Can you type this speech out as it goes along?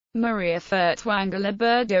Maria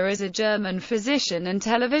Furtwängler-Burda is a German physician and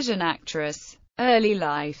television actress. Early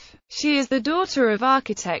life. She is the daughter of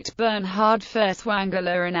architect Bernhard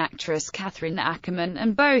Furtwängler and actress Catherine Ackermann,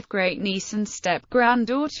 and both great-niece and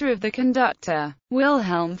step-granddaughter of the conductor,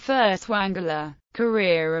 Wilhelm Furtwängler.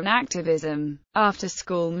 Career and activism. After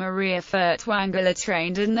school, Maria Furtwängler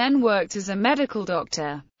trained and then worked as a medical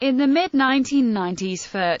doctor. In the mid-1990s,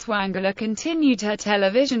 Furtwängler continued her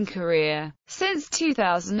television career. Since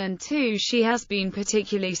 2002, she has been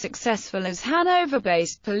particularly successful as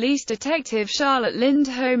Hanover-based police detective Charlotte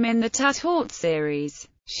Lindholm in the Tatort series.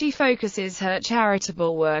 She focuses her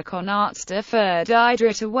charitable work on Arts für die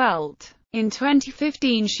dritte Welt. In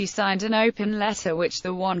 2015 she signed an open letter which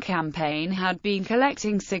the One campaign had been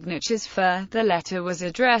collecting signatures for. The letter was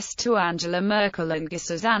addressed to Angela Merkel and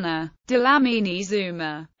Susanna Dlamini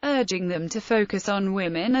Zuma, urging them to focus on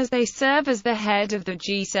women as they serve as the head of the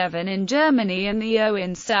G7 in Germany and the O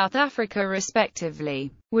in South Africa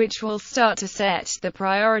respectively, which will start to set the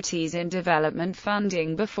priorities in development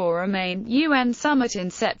funding before a main UN summit in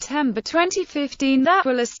September 2015 that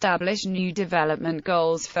will establish new development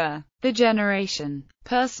goals for the generation.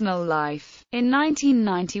 Personal life. In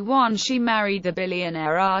 1991 she married the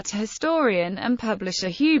billionaire art historian and publisher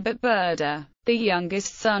Hubert Burda, the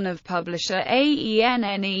youngest son of publisher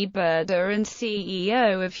Anne Burda and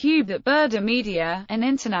CEO of Hubert Burda Media, an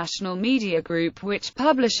international media group which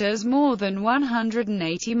publishes more than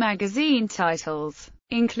 180 magazine titles,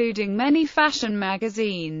 including many fashion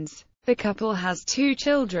magazines. The couple has 2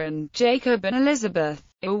 children, Jacob and Elizabeth.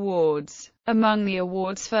 Awards. Among the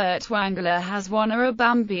awards Furtwängler has won a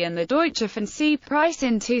Bambi and the Deutsche Fernsehpreis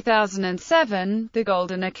in 2007, the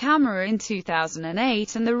Goldene Kamera in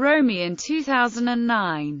 2008 and the Romy in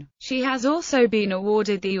 2009. She has also been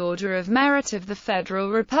awarded the Order of Merit of the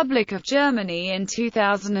Federal Republic of Germany in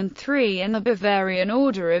 2003 and the Bavarian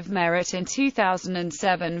Order of Merit in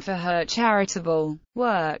 2007 for her charitable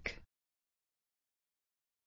work.